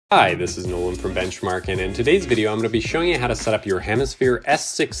Hi, this is Nolan from Benchmark, and in today's video I'm going to be showing you how to set up your Hemisphere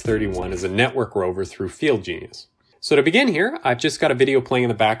S631 as a network rover through FieldGenius. So to begin here, I've just got a video playing in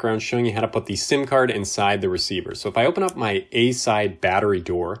the background showing you how to put the SIM card inside the receiver. So if I open up my A-side battery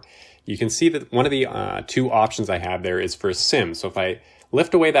door, you can see that one of the two options I have there is for a SIM. So if I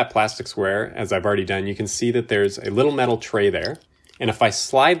lift away that plastic square, as I've already done, you can see that there's a little metal tray there. And if I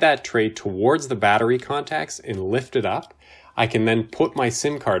slide that tray towards the battery contacts and lift it up, I can then put my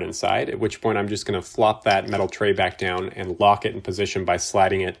SIM card inside, at which point I'm just going to flop that metal tray back down and lock it in position by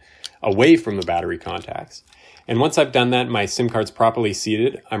sliding it away from the battery contacts. And once I've done that, my SIM card's properly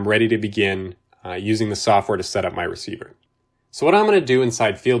seated, I'm ready to begin using the software to set up my receiver. So what I'm going to do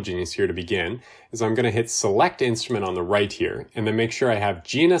inside FieldGenius here to begin is I'm going to hit Select Instrument on the right here, and then make sure I have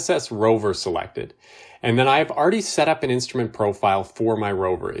GNSS Rover selected. And then I've already set up an instrument profile for my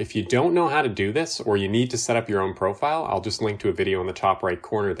rover. If you don't know how to do this, or you need to set up your own profile, I'll just link to a video in the top right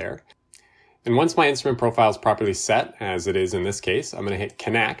corner there. And once my instrument profile is properly set, as it is in this case, I'm going to hit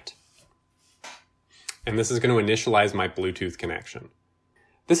Connect. And this is going to initialize my Bluetooth connection.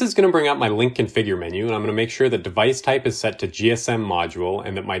 This is going to bring up my link configure menu, and I'm going to make sure that device type is set to GSM module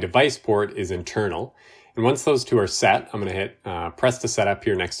and that my device port is internal. And once those two are set, I'm going to hit press to setup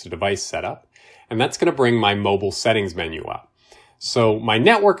here next to device setup. And that's going to bring my mobile settings menu up. So my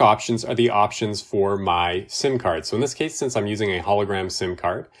network options are the options for my SIM card. So in this case, since I'm using a hologram SIM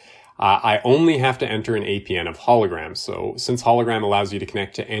card, I only have to enter an APN of hologram. So since hologram allows you to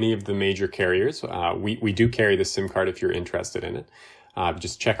connect to any of the major carriers, we do carry the SIM card if you're interested in it.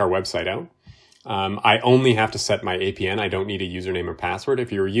 Just check our website out. I only have to set my APN. I don't need a username or password.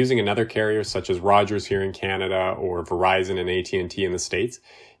 If you're using another carrier such as Rogers here in Canada or Verizon and AT&T in the States,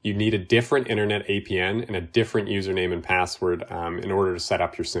 you need a different internet APN and a different username and password in order to set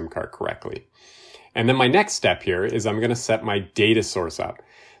up your SIM card correctly. And then my next step here is I'm going to set my data source up.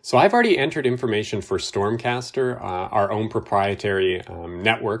 So I've already entered information for Stormcaster, our own proprietary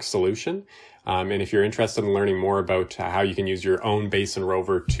network solution. And if you're interested in learning more about how you can use your own base and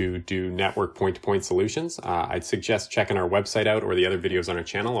rover to do network point-to-point solutions, I'd suggest checking our website out or the other videos on our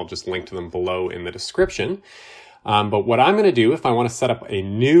channel. I'll just link to them below in the description. But what I'm going to do if I want to set up a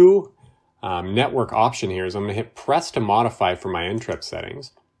new network option here is I'm going to hit press to modify for my NTRIP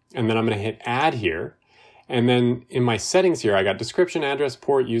settings. And then I'm going to hit add here. And then in my settings here, I got description, address,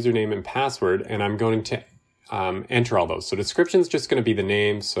 port, username, and password. And I'm going to enter all those. So description is just going to be the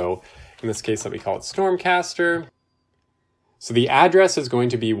name. So in this case, let me call it Stormcaster. So the address is going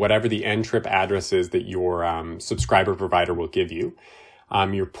to be whatever the NTRIP address is that your subscriber provider will give you.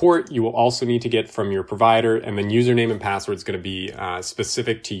 Your port you will also need to get from your provider, and then username and password is going to be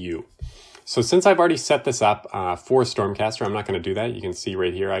specific to you. So since I've already set this up for Stormcaster, I'm not going to do that. You can see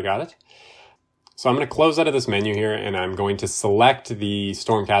right here I got it. So I'm going to close out of this menu here, and I'm going to select the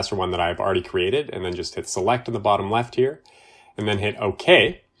Stormcaster one that I've already created, and then just hit select in the bottom left here, and then hit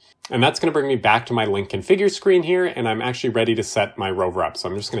OK. And that's going to bring me back to my link configure screen here, and I'm actually ready to set my rover up. So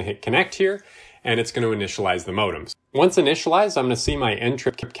I'm just going to hit connect here, and it's going to initialize the modems. Once initialized, I'm going to see my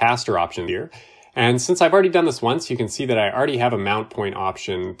NTRIP caster option here. And since I've already done this once, you can see that I already have a mount point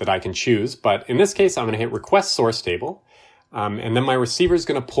option that I can choose. But in this case, I'm going to hit request source table. And then my receiver is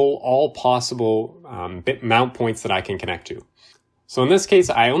going to pull all possible bit mount points that I can connect to. So in this case,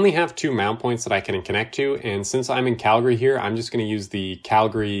 I only have 2 mount points that I can connect to. And since I'm in Calgary here, I'm just going to use the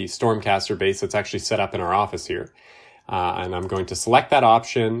Calgary Stormcaster base that's actually set up in our office here. And I'm going to select that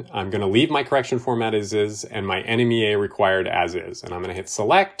option. I'm going to leave my correction format as is and my NMEA required as is. And I'm going to hit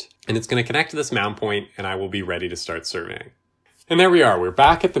select, and it's going to connect to this mount point, and I will be ready to start surveying. And there we are. We're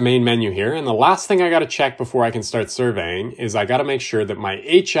back at the main menu here. And the last thing I got to check before I can start surveying is I got to make sure that my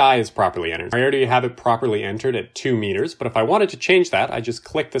HI is properly entered. I already have it properly entered at 2 meters, but if I wanted to change that, I just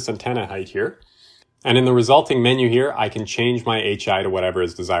click this antenna height here. And in the resulting menu here, I can change my HI to whatever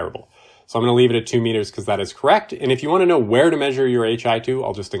is desirable. So I'm going to leave it at 2 meters because that is correct. And if you want to know where to measure your HI to,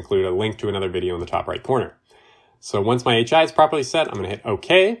 I'll just include a link to another video in the top right corner. So once my HI is properly set, I'm going to hit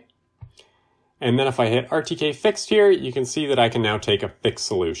OK. And then if I hit RTK fixed here, you can see that I can now take a fixed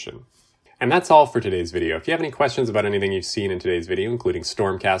solution. And that's all for today's video. If you have any questions about anything you've seen in today's video, including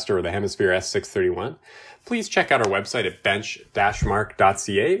Stormcaster or the Hemisphere S631, please check out our website at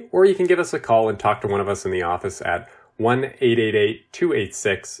bench-mark.ca, or you can give us a call and talk to one of us in the office at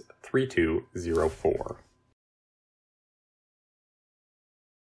 1-888-286-3204.